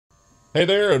Hey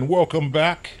there, and welcome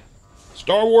back.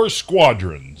 Star Wars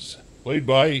Squadrons, played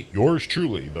by yours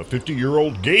truly, the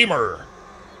 50-year-old gamer.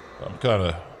 I'm kind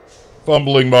of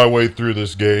fumbling my way through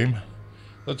this game.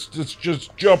 Let's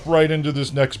just jump right into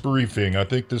this next briefing. I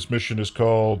think this mission is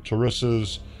called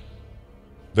Terisa's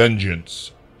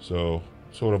Vengeance. So,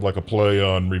 sort of like a play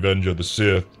on Revenge of the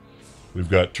Sith. We've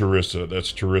got Terisa.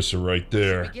 That's Terisa right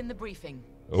there. Begin the briefing.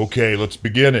 Okay, let's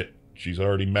begin it. She's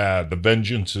already mad. The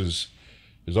vengeance is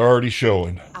already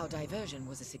showing. Our diversion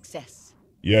was a success.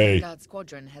 Yay. The Guard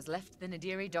Squadron has left the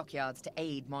Nadiri Dockyards to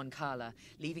aid Mon Cala,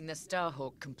 leaving the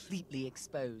Starhawk completely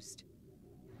exposed.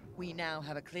 We now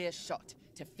have a clear shot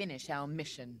to finish our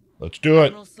mission. Let's do it.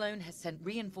 Admiral Sloane has sent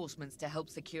reinforcements to help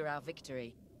secure our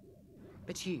victory.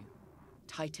 But you,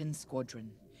 Titan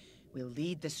Squadron, will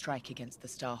lead the strike against the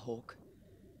Starhawk.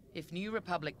 If New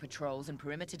Republic patrols and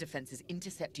perimeter defenses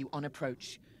intercept you on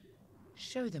approach,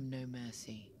 show them no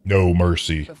mercy. No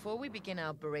mercy. Before we begin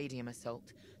our beradium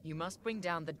assault, you must bring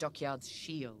down the Dockyard's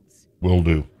shields. Will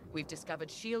do. We've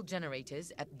discovered shield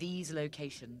generators at these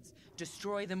locations.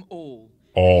 Destroy them all.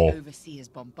 All. The Overseer's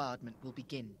bombardment will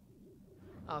begin.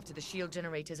 After the shield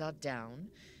generators are down,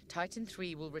 Titan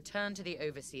 3 will return to the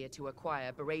Overseer to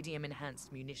acquire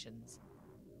beradium-enhanced munitions.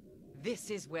 This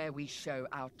is where we show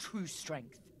our true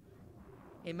strength.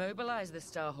 Immobilize the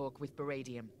Starhawk with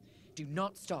beradium. Do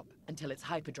not stop until its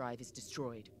hyperdrive is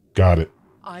destroyed. Got it.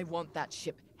 I want that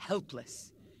ship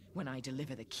helpless when I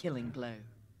deliver the killing blow.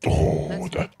 Oh,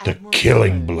 the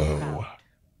killing blow.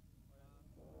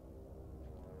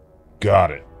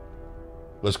 Got it.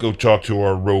 Let's go talk to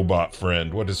our robot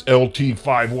friend. What does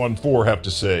LT-514 have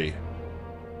to say?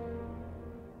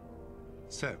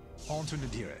 So, on to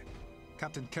Nadiri.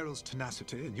 Captain Carroll's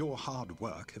tenacity and your hard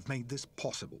work have made this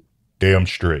possible. Damn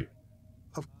straight.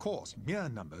 Of course, mere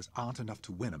numbers aren't enough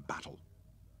to win a battle.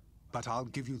 But I'll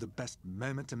give you the best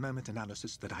moment-to-moment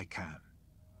analysis that I can.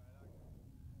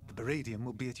 The beradium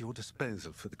will be at your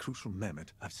disposal for the crucial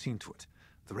moment. I've seen to it.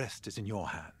 The rest is in your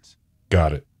hands.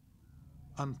 Got it.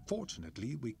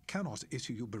 Unfortunately, we cannot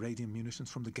issue you beradium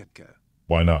munitions from the get-go.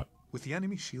 Why not? With the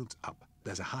enemy shields up,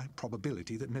 there's a high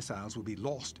probability that missiles will be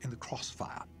lost in the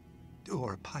crossfire.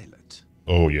 Or a pilot.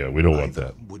 Oh yeah, we don't want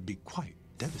that. Would be quite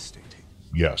devastating.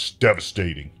 Yes,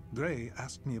 devastating. Gray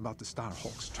asked me about the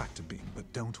Starhawk's tractor beam,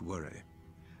 but don't worry.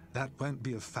 That won't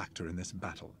be a factor in this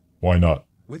battle. Why not?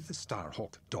 With the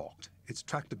Starhawk docked, its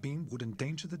tractor beam would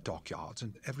endanger the dockyards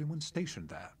and everyone stationed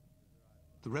there.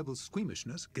 The rebels'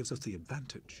 squeamishness gives us the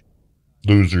advantage.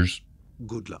 Losers.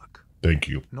 Good luck. Thank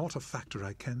you. Not a factor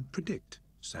I can predict,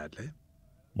 sadly.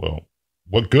 Well,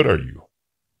 what good are you?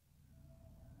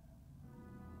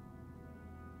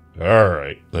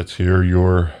 Alright, let's hear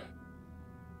your...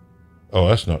 Oh,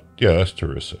 that's not... Yeah, that's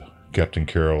Terisa. Captain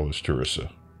Carroll is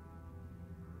Terisa.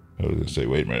 I was gonna say,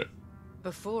 wait a minute.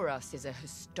 Before us is a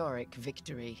historic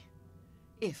victory.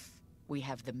 If we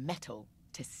have the metal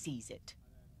to seize it.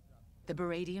 The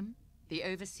beradium, the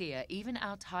Overseer, even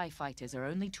our TIE fighters are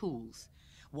only tools.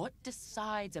 What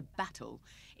decides a battle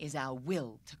is our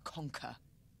will to conquer.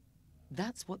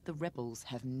 That's what the rebels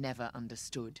have never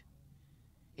understood.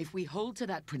 If we hold to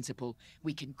that principle,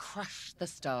 we can crush the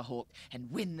Starhawk and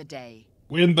win the day.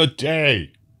 Win the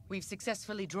day! We've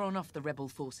successfully drawn off the rebel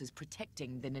forces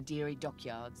protecting the Nadiri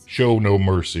Dockyards. Show no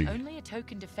mercy. Only a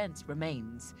token defense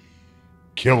remains.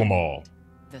 Kill them all.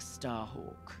 The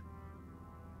Starhawk.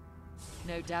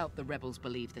 No doubt the rebels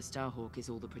believe the Starhawk is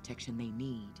all the protection they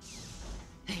need.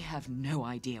 They have no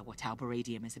idea what our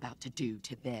beradium is about to do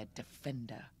to their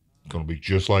defender. Gonna be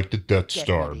just like the Death Get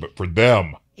Star, ready. but for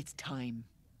them. It's time.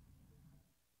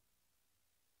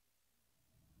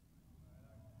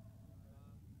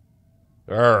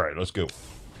 Alright, let's go.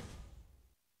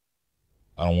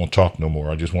 I don't want to talk no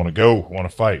more. I just want to go. I want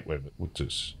to fight. Wait a minute. What's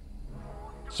this?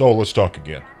 So, let's talk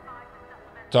again.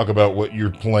 Talk about what your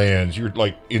plans. You're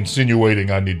like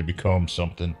insinuating I need to become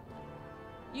something.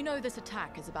 You know this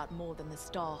attack is about more than the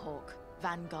Starhawk,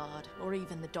 Vanguard, or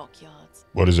even the Dockyards.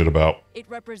 What is it about? It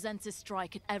represents a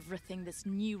strike at everything this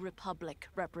new republic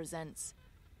represents.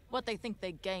 What they think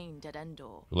they gained at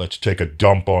Endor. Let's take a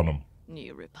dump on them.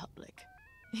 New Republic.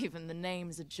 Even the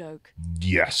name's a joke.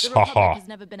 Yes, The Republic haha. has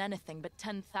never been anything but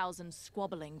 10,000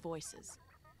 squabbling voices.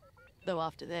 Though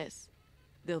after this,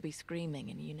 they'll be screaming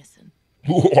in unison.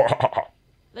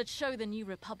 Let's show the New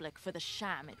Republic for the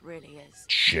sham it really is.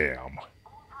 Sham.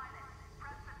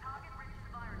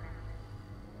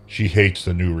 She hates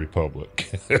the New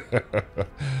Republic.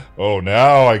 Oh,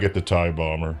 now I get the TIE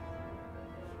bomber.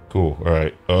 Cool.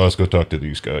 Alright, let's go talk to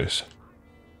these guys.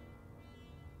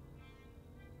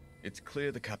 It's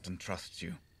clear the captain trusts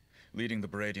you. Leading the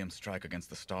beradium strike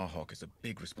against the Starhawk is a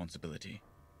big responsibility.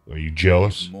 Are you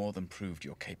jealous? You've more than proved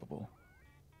you're capable.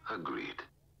 Agreed.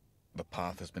 The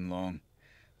path has been long,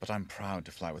 but I'm proud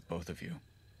to fly with both of you.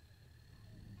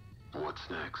 What's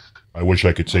next? I wish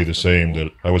I could say the same,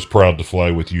 that I was proud to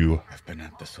fly with you. I've been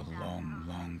at this a long,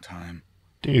 long time.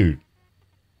 Dude.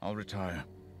 I'll retire.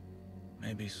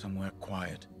 Maybe somewhere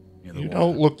quiet near the You water.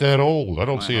 don't look that old. I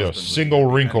don't My see a husband would single never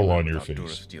be wrinkle anywhere on your without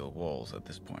face. Steel walls at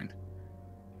this point.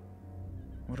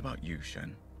 What about you,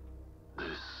 Shen?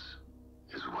 This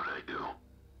is what I do.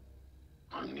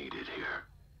 I'm needed here.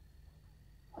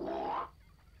 War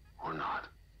or not.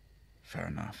 Fair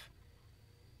enough.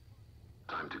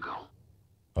 Time to go.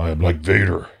 I am like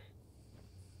Vader.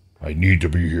 I need to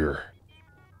be here.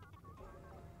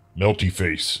 Melty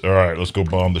face. Alright, let's go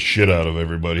bomb the shit out of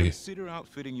everybody. Consider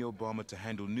outfitting your bomber to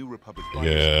handle New Republic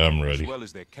Yeah, I'm ready. as well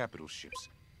as their capital ships.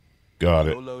 Got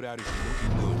it. Your loadout is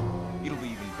looking good. It'll be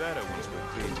even better once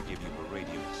we're cleared to give you a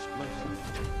radium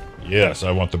explosive. Yes,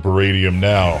 I want the beradium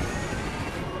now.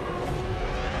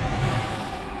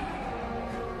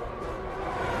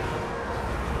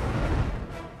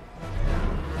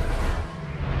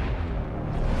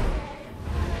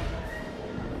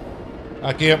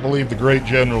 I can't believe the great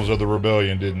generals of the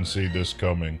rebellion didn't see this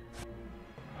coming.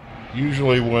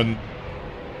 Usually when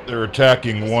they're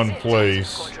attacking one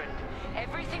place,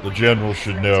 the general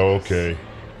should know, okay.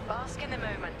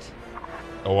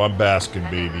 Oh, I'm basking,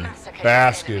 baby.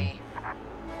 Basking.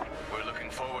 We're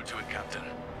looking forward to it, Captain.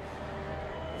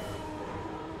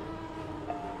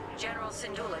 General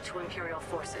Syndulla to Imperial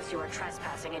forces. You are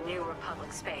trespassing in New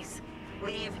Republic space.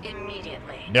 Leave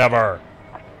immediately. Never.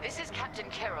 This is Captain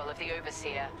Carroll of the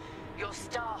Overseer. Your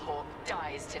Starhawk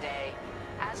dies today,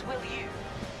 as will you.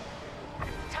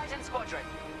 Titan Squadron,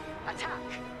 attack!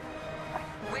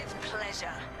 With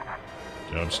pleasure.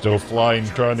 I'm still flying,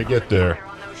 trying to get there.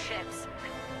 On those ships.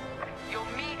 Your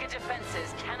meager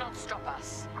defenses cannot stop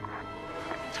us.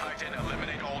 Titan,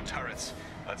 eliminate all turrets.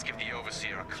 Let's give the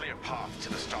Overseer a clear path to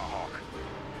the Starhawk.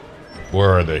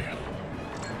 Where are they?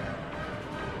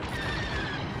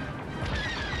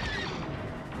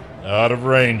 Out of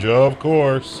range, of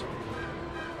course.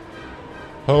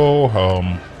 Ho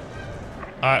hum.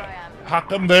 How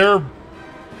come their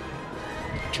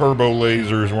turbo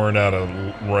lasers weren't out of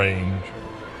range?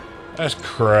 That's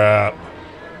crap.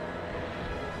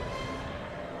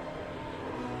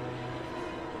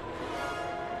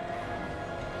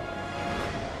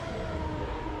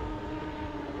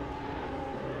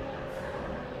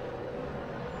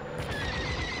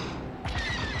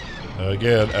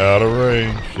 Again, out of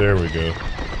range. There we go.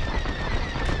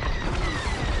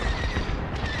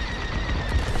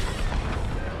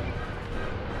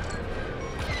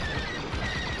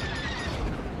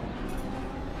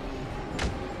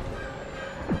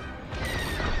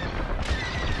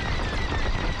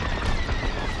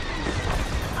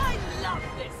 I love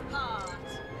this part.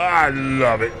 I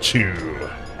love it too.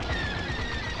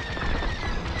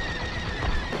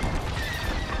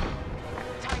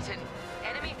 Titan,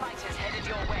 enemy fighters headed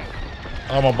your way.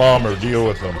 I'm a bomber. Deal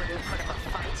with them. How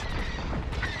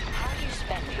you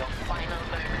spend your final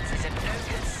moments is of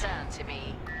no concern to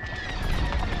me.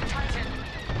 Titan,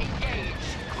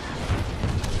 engage.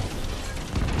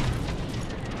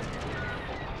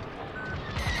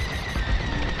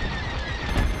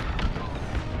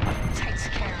 Takes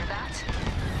care of that.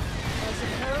 I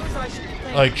suppose I should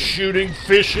thank Like shooting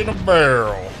fish in a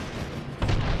barrel.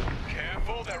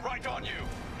 Careful, they're right on you.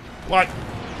 What?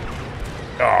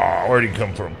 Oh, where'd he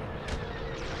come from?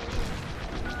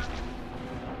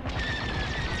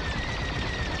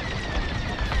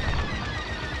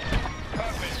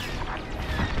 Perfect.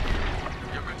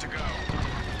 You're good to go.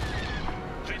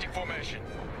 Changing formation.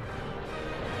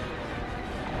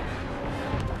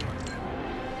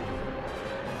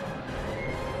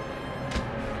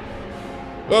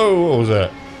 Oh, what was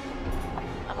that?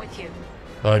 I'm with you.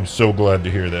 I'm so glad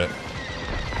to hear that.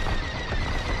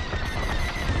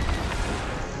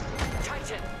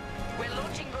 Titan, we're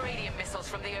launching beradium missiles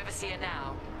from the Overseer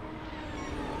now.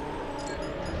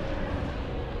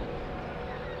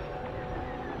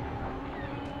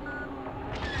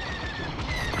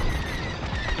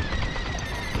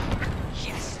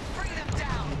 Yes, bring them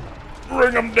down.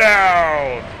 Bring them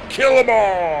down! Kill them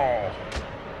all!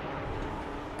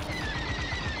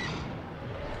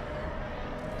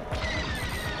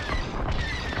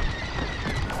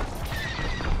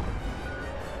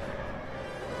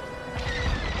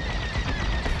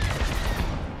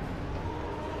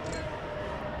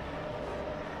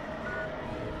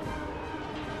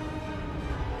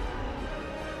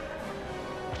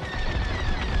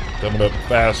 Coming up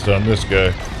fast on this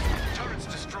guy. Turrets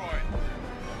destroyed.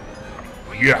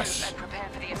 Yes! Prepare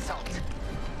for the assault.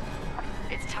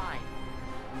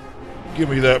 Give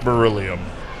me that beryllium.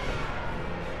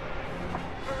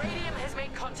 Beradium has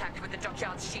made contact with the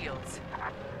Dockyards shields.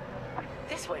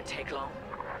 This won't take long.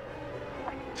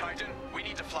 Titan, we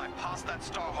need to fly past that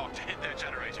Starhawk to hit their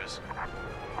generators.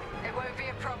 It won't be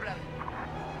a problem.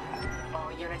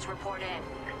 All units report in.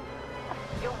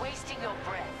 You're wasting your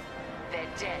breath. They're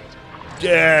dead.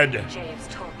 Dead. James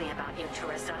told me about you,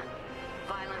 Terisa.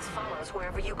 Violence follows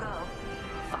wherever you go.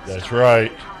 That's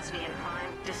right. Hosnian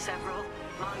Prime, DeSeveral,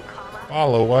 Moncala.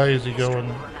 Follow, why is he History going?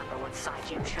 will remember what side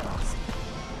you chose.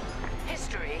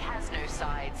 History has no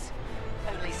sides,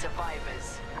 only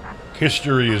survivors.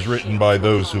 History is written by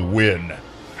those who win.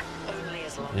 Only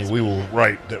as long And as we will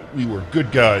write that we were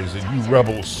good guys and you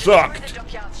rebels sucked. the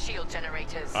Dockyards shield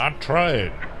generators. I'm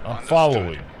trying. I'm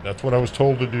following. That's what I was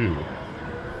told to do.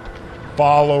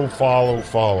 Follow, follow,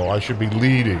 follow. I should be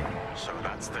leading. So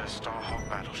that's their Starhawk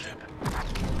battleship.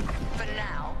 For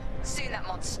now, soon that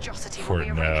monstrosity For will be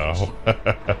a now.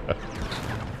 wreckage.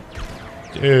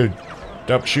 Dude,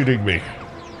 stop shooting me.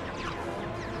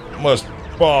 Must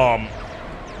bomb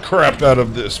crap out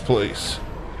of this place.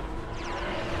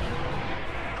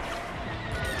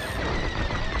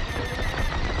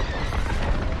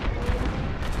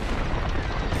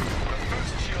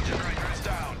 First shield generator is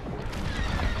down.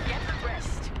 Get the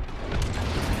rest.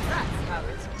 That's how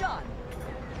it's done.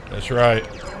 That's right.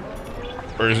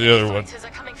 Where's the other one? Fighters are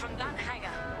coming from that hangar.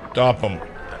 Stop him.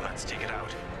 Then let's take it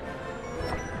out.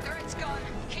 Turret's gone.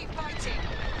 Keep fighting.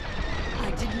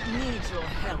 I didn't need your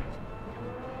help.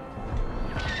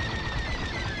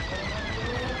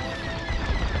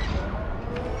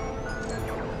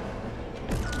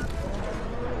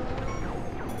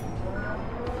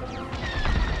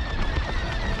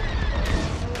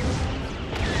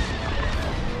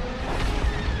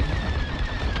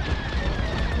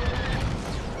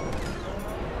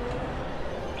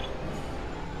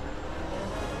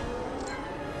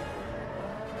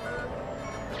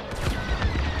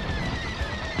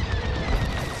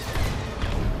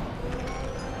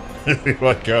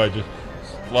 Like God, just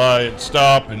fly and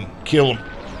stop and kill him.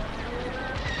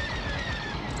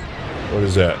 What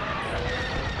is that?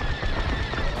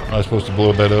 Am I supposed to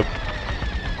blow that up?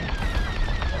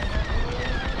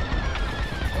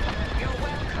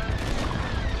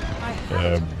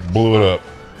 Blew it up.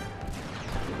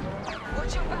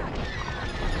 Watch your back.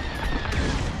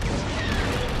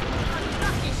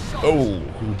 Oh,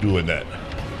 who's doing that?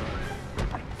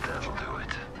 That'll do it.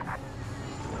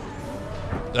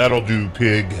 That'll do,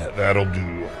 pig. That'll do.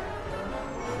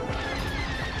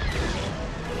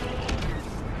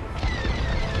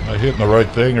 Am I hitting the right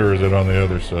thing or is it on the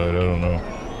other side? I don't know.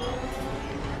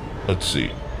 Let's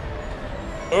see.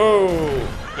 Oh,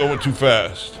 going too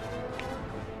fast.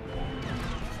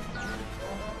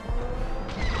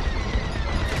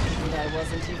 And I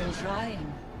wasn't even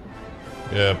trying.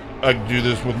 Yeah, I can do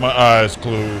this with my eyes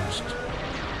closed.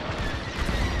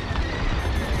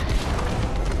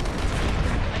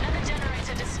 Another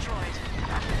generator destroyed.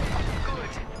 Good.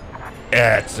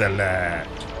 Excellent.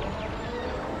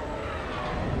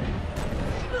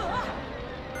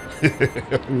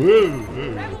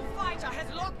 Woo. Rebel fighter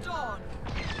has locked on.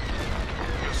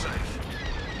 You're safe.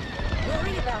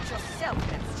 Worry about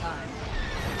yourself next time.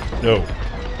 No.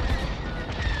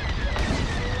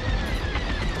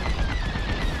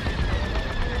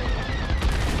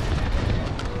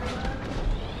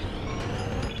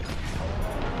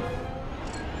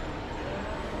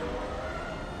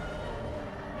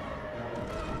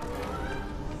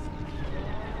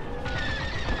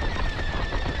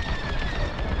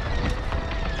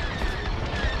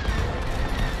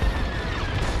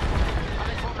 I'm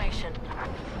in formation.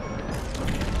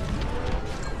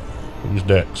 Who's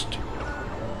next?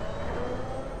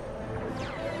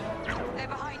 They're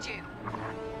behind you.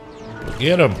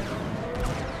 Get him.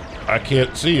 I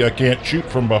can't see. I can't shoot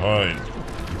from behind.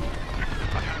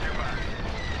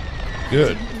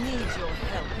 Good. Need your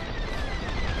help.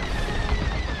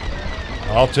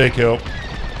 I'll take help.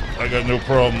 I got no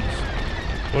problems.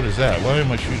 What is that? Why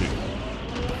am I shooting?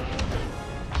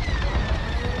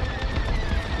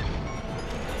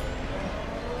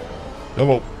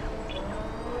 Hello.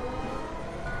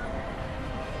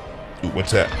 Ooh,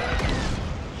 what's that?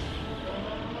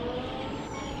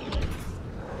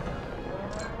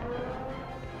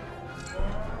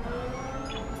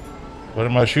 What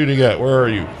am I shooting at? Where are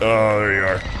you? Oh, there you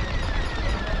are.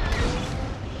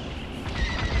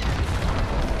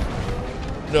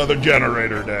 Another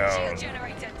generator down.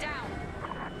 Generator down.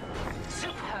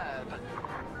 Superb.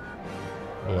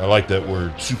 Oh, I like that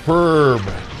word. Superb.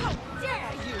 How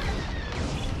dare you?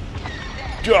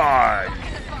 Die, In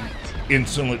the fight.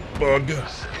 insolent bug. Set an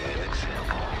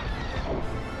example.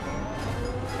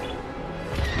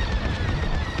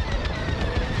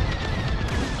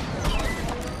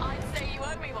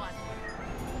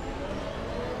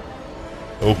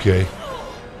 Okay.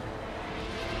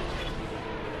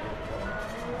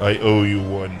 I owe you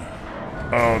one.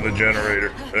 Oh, the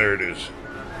generator. There it is.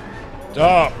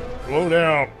 Stop! Slow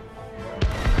down!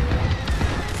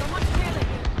 Someone's killing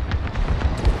me.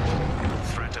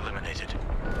 Threat eliminated.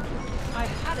 I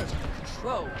had it under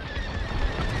control.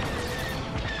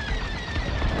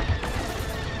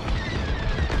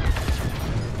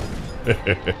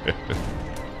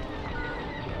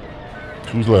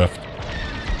 Who's left?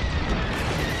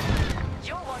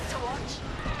 You're one to watch.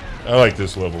 I like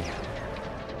this level.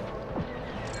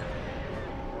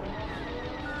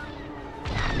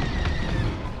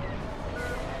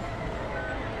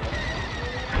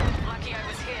 Lucky I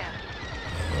was here.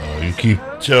 Oh, you keep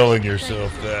telling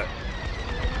yourself that.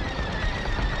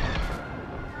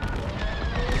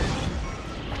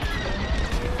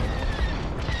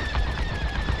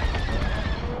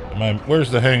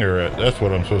 Where's the hanger at? That's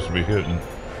what I'm supposed to be hitting.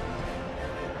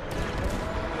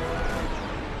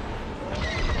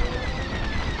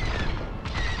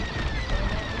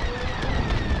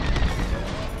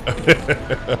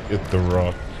 Hit the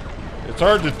rock. It's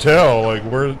hard to tell, like,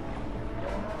 where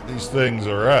these things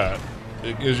are at.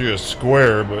 It gives you a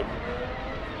square, but...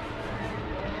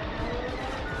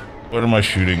 What am I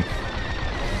shooting?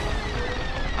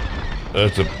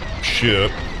 That's a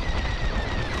ship.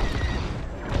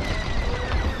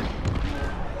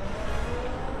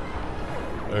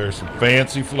 There's some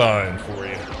fancy flying for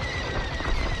you. The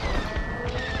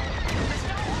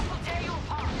Starhawk will tear you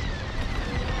apart.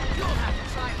 You'll have to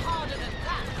try harder than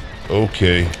that.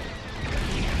 Okay.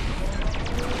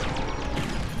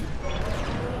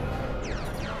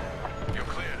 You're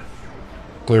clear.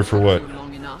 Clear for what?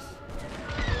 Long enough.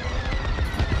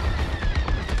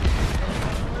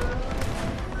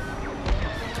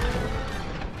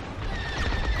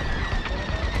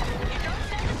 You don't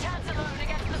stand a chance alone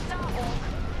against the Starhawk.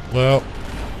 Well,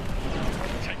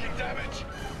 Taking damage.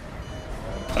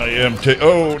 I am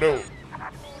oh no.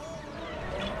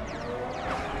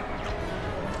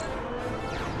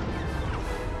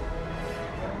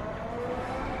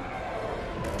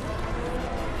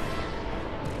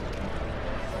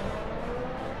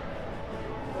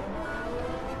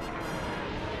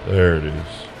 There it is.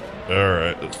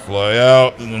 Alright, let's fly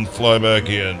out and then fly back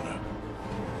in.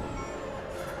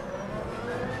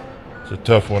 It's a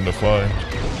tough one to find.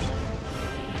 Taking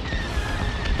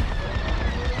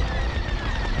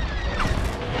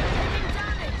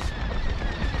damage.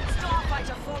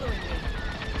 Starfighter following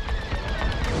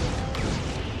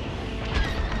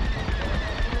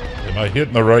me. Am I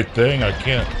hitting the right thing? I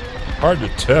can't. Hard to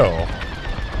tell.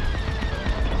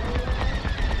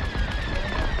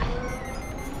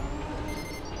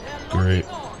 Great.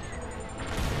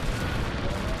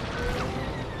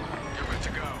 You're good to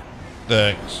go.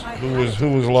 Thanks.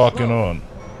 Who was locking on?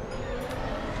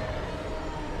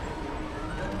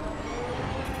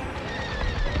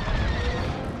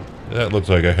 That looks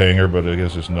like a hangar, but I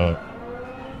guess it's not.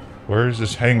 Where is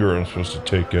this hangar I'm supposed to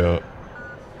take out?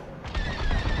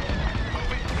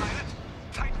 Moving pilot.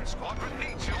 Titan Squadron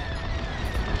needs you.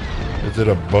 Is it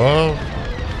above?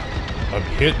 I'm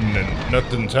hitting and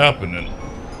nothing's happening.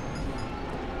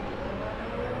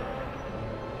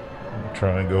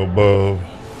 Try and go above.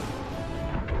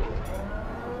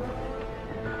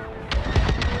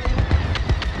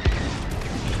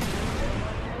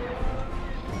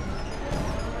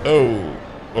 Oh,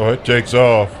 well, it takes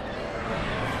off.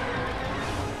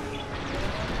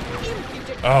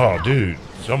 Oh, dude,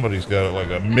 somebody's got like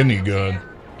a minigun.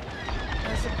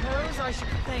 I suppose I should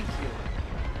thank you.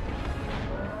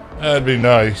 That'd be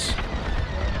nice.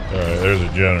 All right, there's a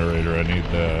generator. I need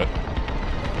that.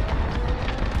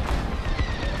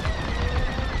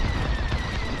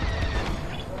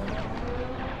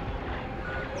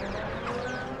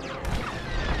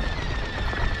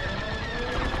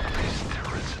 These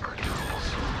turrets are durable,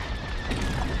 sir.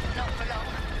 Not for long.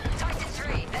 Titan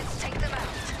 3, let's take them out.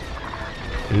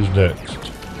 Who's next?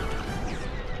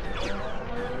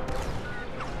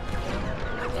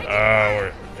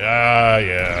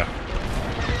 Yeah.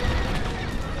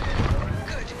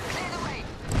 Good. Clear the way.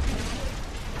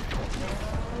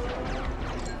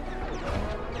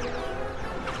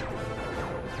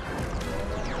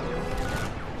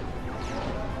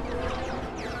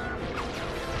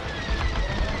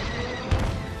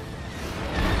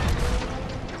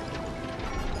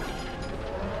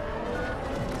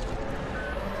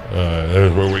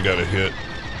 There's where we gotta hit.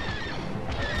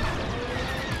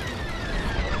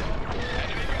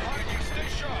 Enemy behind you. Stay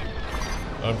sharp.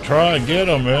 I'm trying to get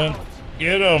him, man.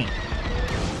 Get him.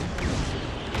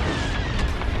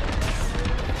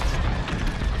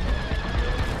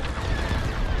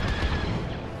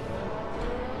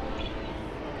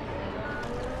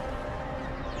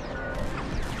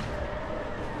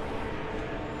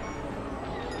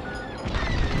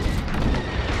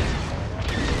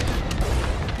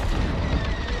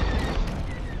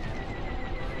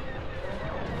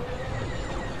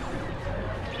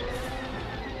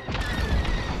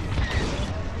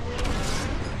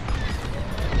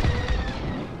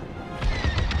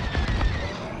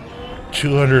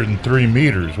 203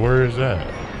 meters. Where is that?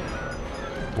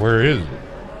 Where is it?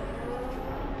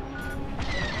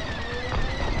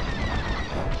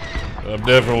 I'm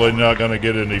definitely not going to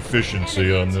get an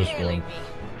efficiency on this one.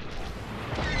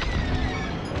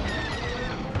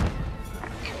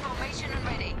 Information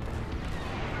ready.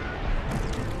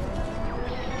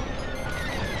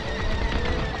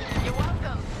 You're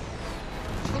welcome.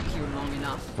 Took you long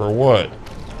enough. For what?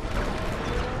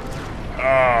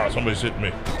 Ah, somebody's hitting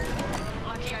me.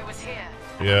 Lucky I was here.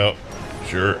 Yeah,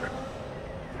 sure.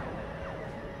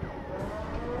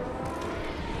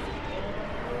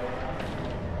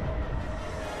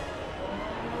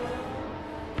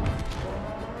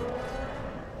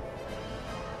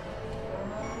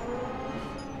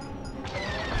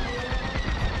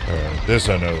 This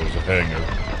I know is a hangar.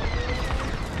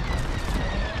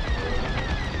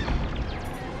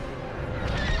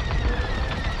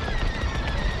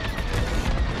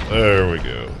 There we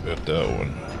go. Got that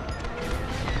one.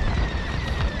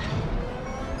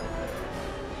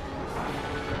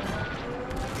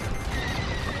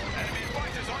 Enemy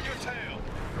fighters on your tail.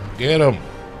 Get him.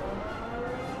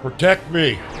 Protect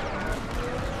me.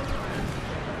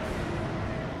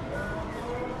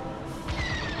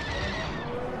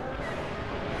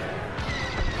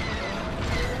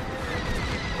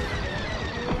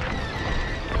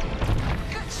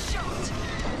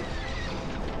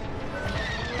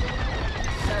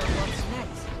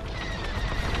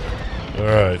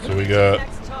 Alright, so we got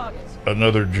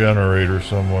another generator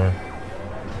somewhere.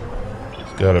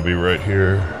 It's gotta be right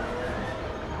here.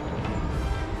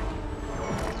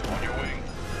 On your wing.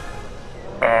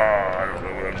 Ah, I don't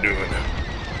know what I'm doing.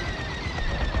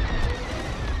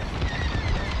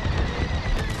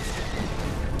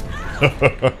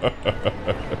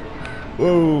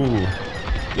 Whoa!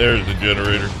 There's the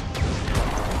generator.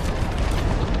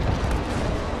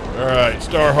 Alright,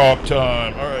 Starhawk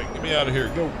time. Alright, get me out of here.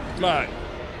 Go, fly.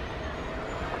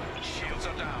 Shields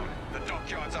are down. The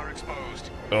dockyards are exposed.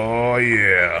 Oh,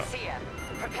 yeah. Garcia,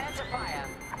 prepare to fire.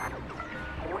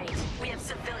 Wait, we have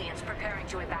civilians preparing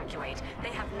to evacuate. They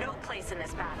have no place in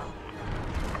this battle.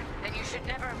 Then you should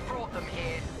never have brought them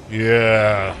here.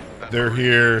 Yeah, they're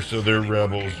here, so they're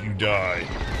rebels. You die.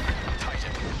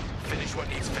 Titan, finish what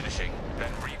needs finishing,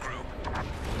 then regroup.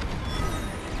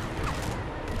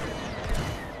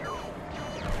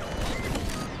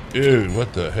 Dude,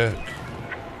 what the heck?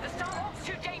 The Starhawk's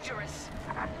too dangerous.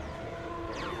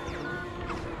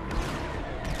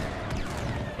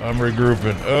 I'm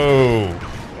regrouping.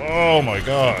 Oh my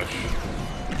gosh.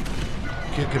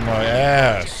 Kicking my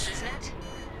ass. Isn't it?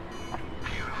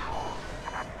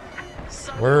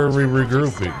 Where are we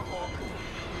regrouping?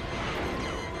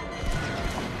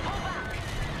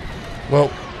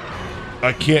 Well,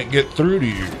 I can't get through to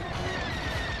you.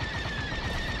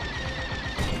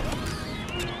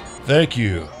 Thank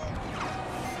you.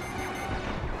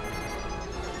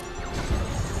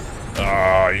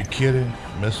 Ah, are you kidding?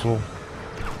 Missile.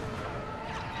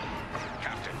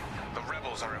 Captain, the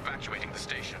rebels are evacuating the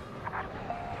station.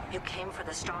 You came for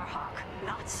the Starhawk,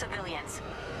 not civilians.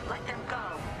 Let them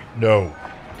go. No.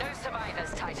 No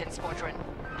survivors, Titan Squadron.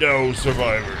 No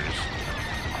survivors.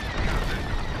 Captain,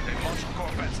 they launched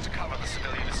corvettes to cover the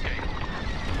civilian escape.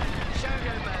 Show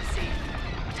no mercy.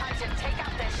 Titan, take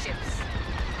out their ships.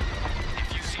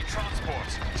 If you see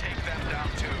transports, take them down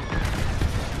too.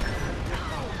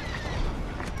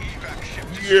 Evac ship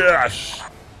destroyed. Yes.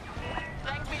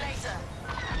 Thank me later.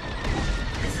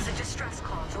 This is a distress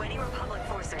call to any Republic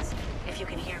forces. If you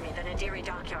can hear me, the Nadiri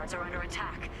Dockyards are under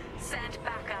attack. Send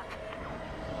backup.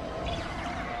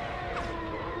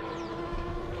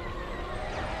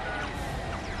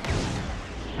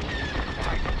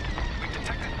 Titan, we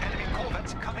detected enemy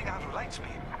corvettes coming out of light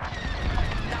speed.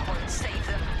 That won't save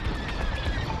them.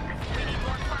 We need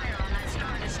more fire on that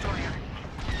Star Destroyer.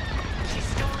 She's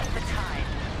stalling the time.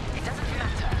 It doesn't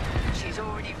matter. She's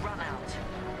already run out.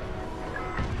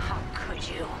 How could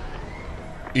you?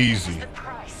 Easy. The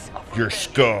price of You're rebellion.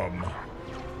 scum.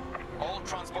 All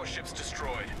transport ships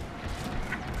destroyed.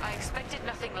 I expected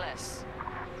nothing less.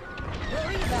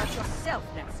 Worry about yourself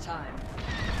next time.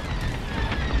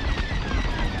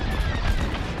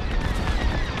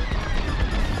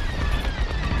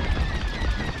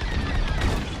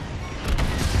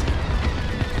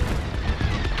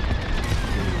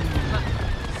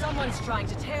 Someone's trying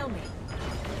to tail me.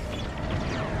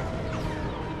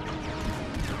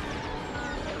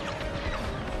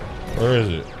 Where is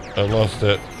it? I lost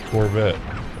that Corvette.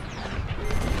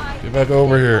 Get back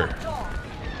over here.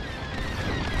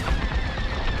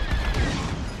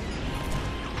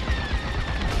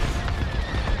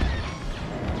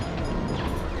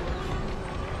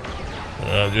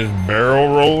 Just barrel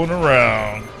rolling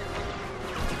around.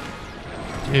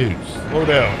 Dude, slow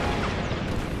down.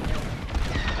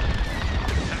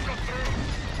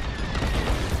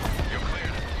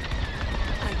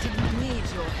 I didn't need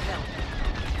your help.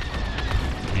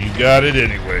 You got it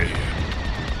anyway.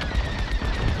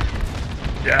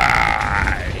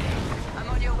 Die! I'm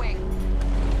on your wing.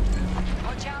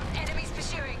 Watch out, enemies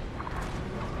pursuing.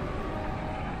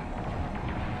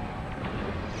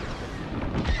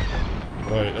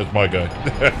 Alright, that's my guy.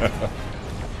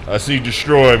 I see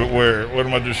destroy, but where? What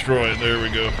am I destroying? There we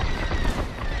go.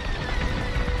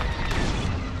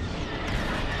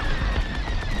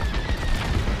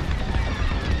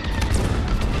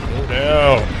 Go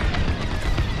down.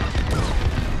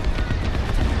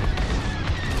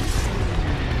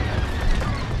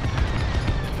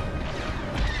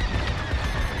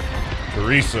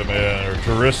 Terisa, man, or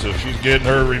Terisa, she's getting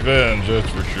her revenge, that's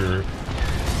for sure.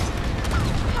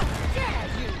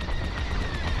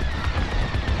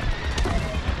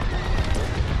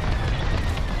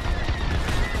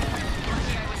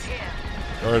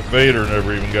 Darth Vader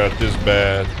never even got this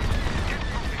bad.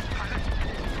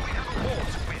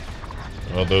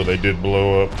 Although they did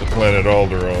blow up the planet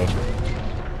Alderaan.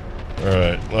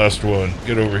 Alright, last one.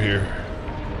 Get over here.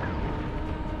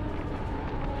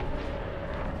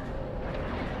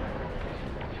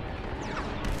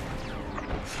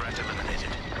 Threat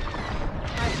eliminated.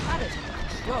 I had it under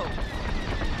control.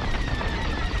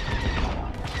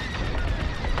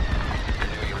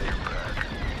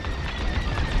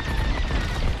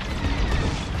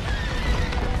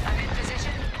 I'm in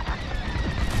position.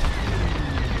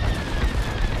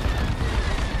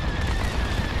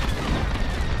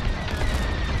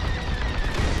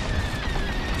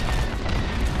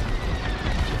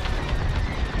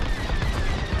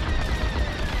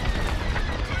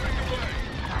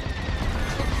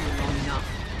 Took you long enough.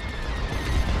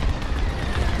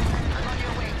 I'm on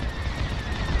your wing.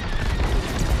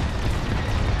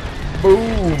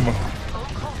 Boom! All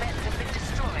corvettes have been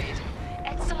destroyed.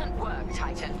 Excellent work,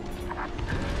 Titan.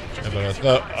 Just Yeah, because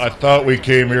but I thought we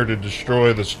came here to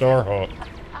destroy the Starhawk.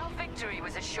 our victory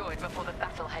was assured before the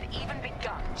battle had even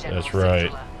begun, General That's right.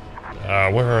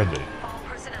 Sindula. Where are they? All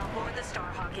personnel board the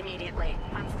Starhawk immediately.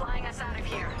 I'm flying us out of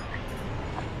here.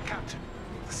 Captain,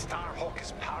 the Starhawk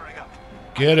is powering up.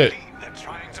 Get it. They're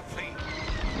trying to flee.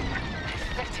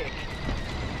 Pathetic.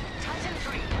 Titan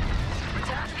 3,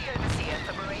 return to the Overseer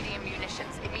for beradium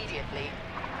munitions immediately.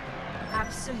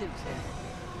 Absolutely.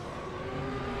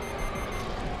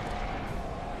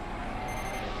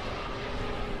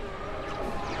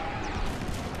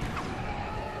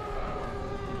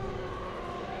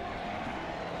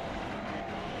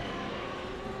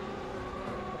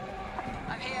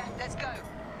 I'm here. Let's go.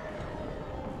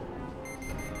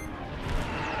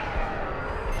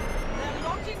 They're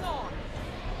locking on.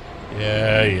 Yeah.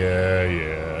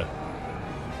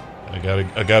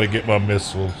 I gotta get my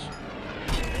missiles.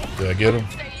 Did I get them?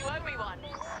 Say you owe me one.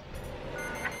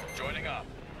 Joining up.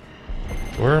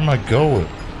 Where am I going?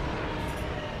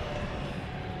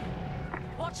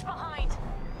 Watch behind.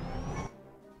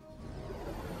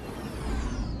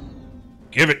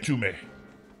 Give it to me.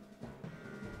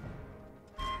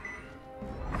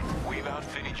 We've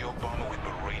outfitted your bomber with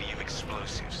beradium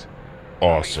explosives.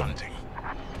 Awesome. Hunting.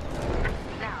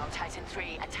 Now, Titan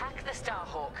 3, attack the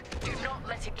Starhawk. Do not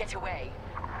let it get away.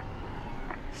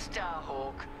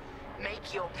 Starhawk,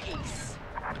 make your peace.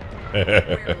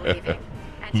 We're leaving.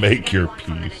 And Make take your anyone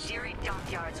from the peace. Nadiri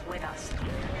Dockyards with us.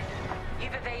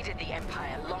 You've evaded the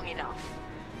Empire long enough.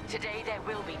 Today there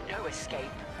will be no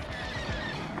escape.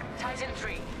 Titan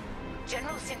 3,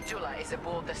 General Sindula is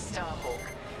aboard the Starhawk.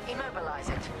 Immobilize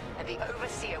it, and the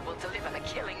Overseer will deliver the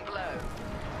killing blow.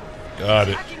 Got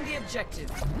it. Attacking the objective.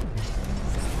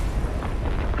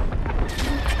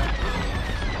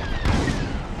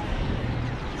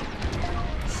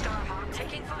 Starhawk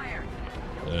taking fire.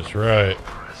 That's right.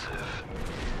 Impressive.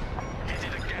 Hit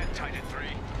it again, Titan 3.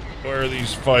 Where are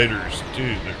these fighters?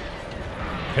 Dude, they're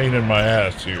pain in my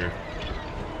ass here.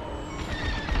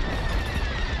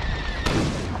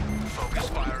 Focus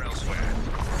fire elsewhere.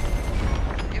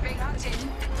 You're being hunted.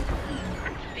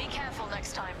 Be careful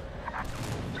next time.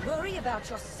 Worry about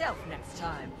yourself next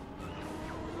time.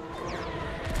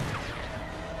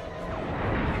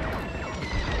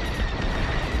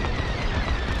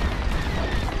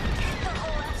 Hit the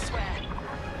hole elsewhere.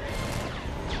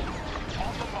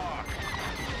 On the mark.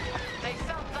 They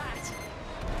felt that.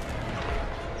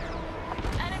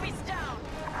 Enemies down.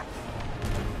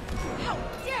 How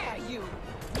dare you!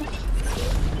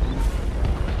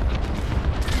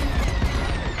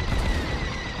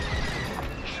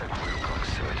 Check for your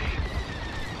proximity.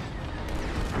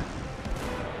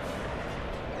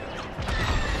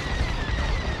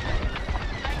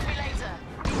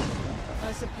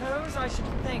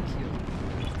 Thank you.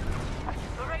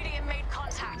 Beradium made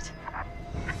contact.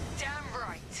 Damn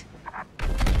right.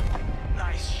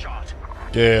 Nice shot.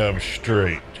 Damn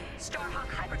straight. Starhawk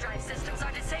hyperdrive systems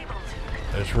are disabled.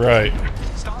 That's right.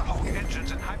 Starhawk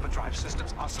engines and hyperdrive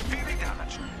systems are severely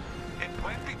damaged. It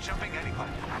won't be jumping anyway.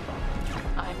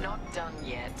 I'm not done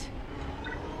yet.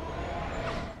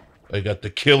 They got the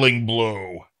killing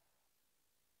blow.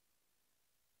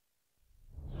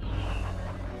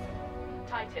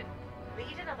 Titan,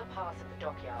 lead another pass at the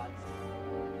dockyards.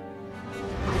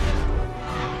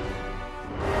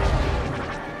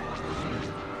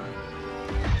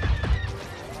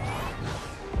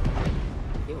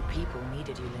 Your people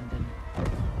needed you, Lyndon,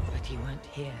 but you weren't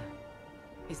here.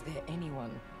 Is there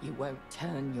anyone you won't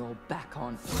turn your back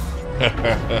on?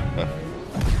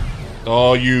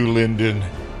 Oh, you, Lyndon.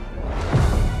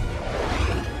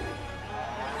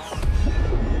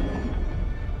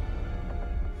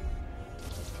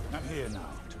 I'm here now,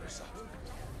 Terisa.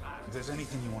 If there's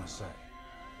anything you want to say,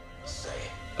 say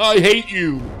it. I hate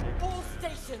you. All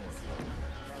stations,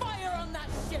 fire on that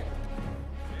ship!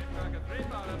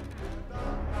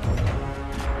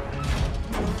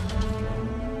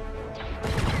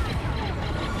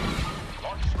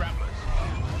 Launch scramblers.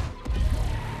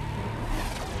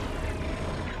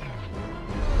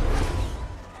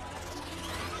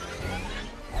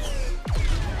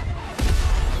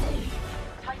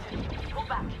 Titan, pull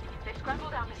back. They've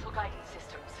scrambled our missile guidance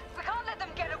systems. We can't let them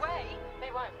get away.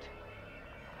 They won't.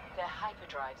 Their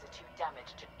hyperdrives are too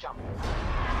damaged to jump.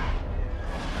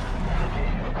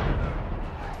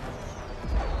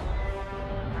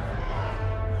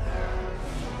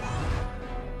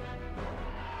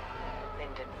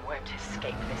 Lyndon won't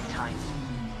escape this time.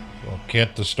 Well,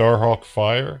 can't the Starhawk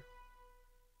fire?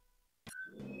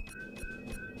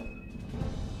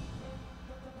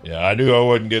 Yeah, I knew I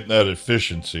wasn't getting that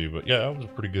efficiency, but yeah, that was a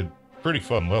pretty good, pretty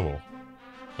fun level.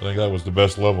 I think that was the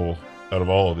best level out of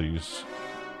all of these.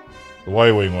 The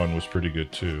Y-Wing one was pretty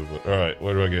good too, but alright,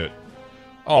 what do I get?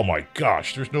 Oh my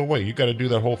gosh, there's no way. You gotta do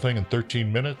that whole thing in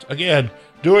 13 minutes? Again,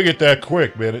 doing it that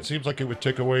quick, man, it seems like it would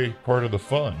take away part of the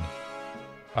fun.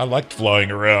 I liked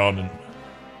flying around and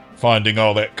finding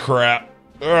all that crap.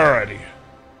 Alrighty.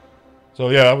 So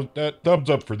yeah, that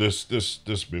thumbs up for this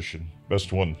mission.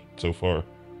 Best one so far.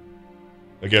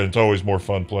 Again, it's always more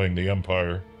fun playing the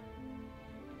Empire.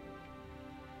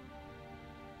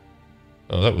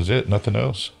 Oh, that was it? Nothing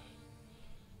else?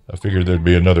 I figured there'd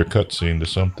be another cutscene to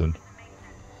something.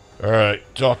 Alright,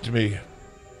 talk to me.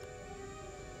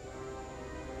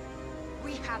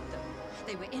 We had them.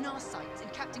 They were in our sights,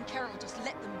 and Captain Carroll just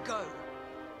let them go.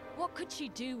 What could she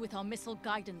do with our missile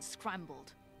guidance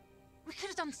scrambled? We could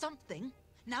have done something.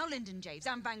 Now Lyndon Javes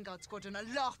and Vanguard Squadron are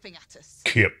laughing at us.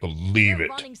 Can't believe We're it.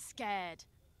 running scared,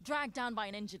 dragged down by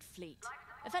an injured fleet.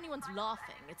 If anyone's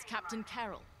laughing, it's Captain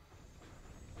Carroll.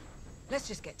 Let's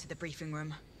just get to the briefing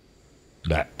room.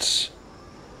 That's...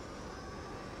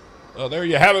 Well, there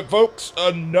you have it, folks.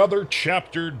 Another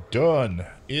chapter done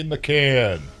in the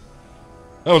can.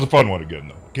 That was a fun one again,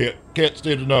 though. Can't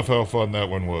state enough how fun that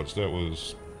one was. That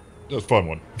was a fun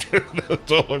one.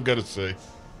 That's all I'm gonna say.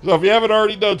 So if you haven't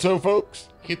already done so, folks,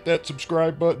 hit that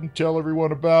subscribe button. Tell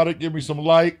everyone about it. Give me some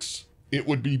likes. It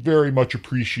would be very much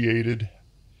appreciated.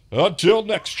 Until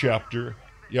next chapter,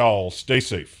 y'all stay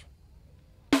safe.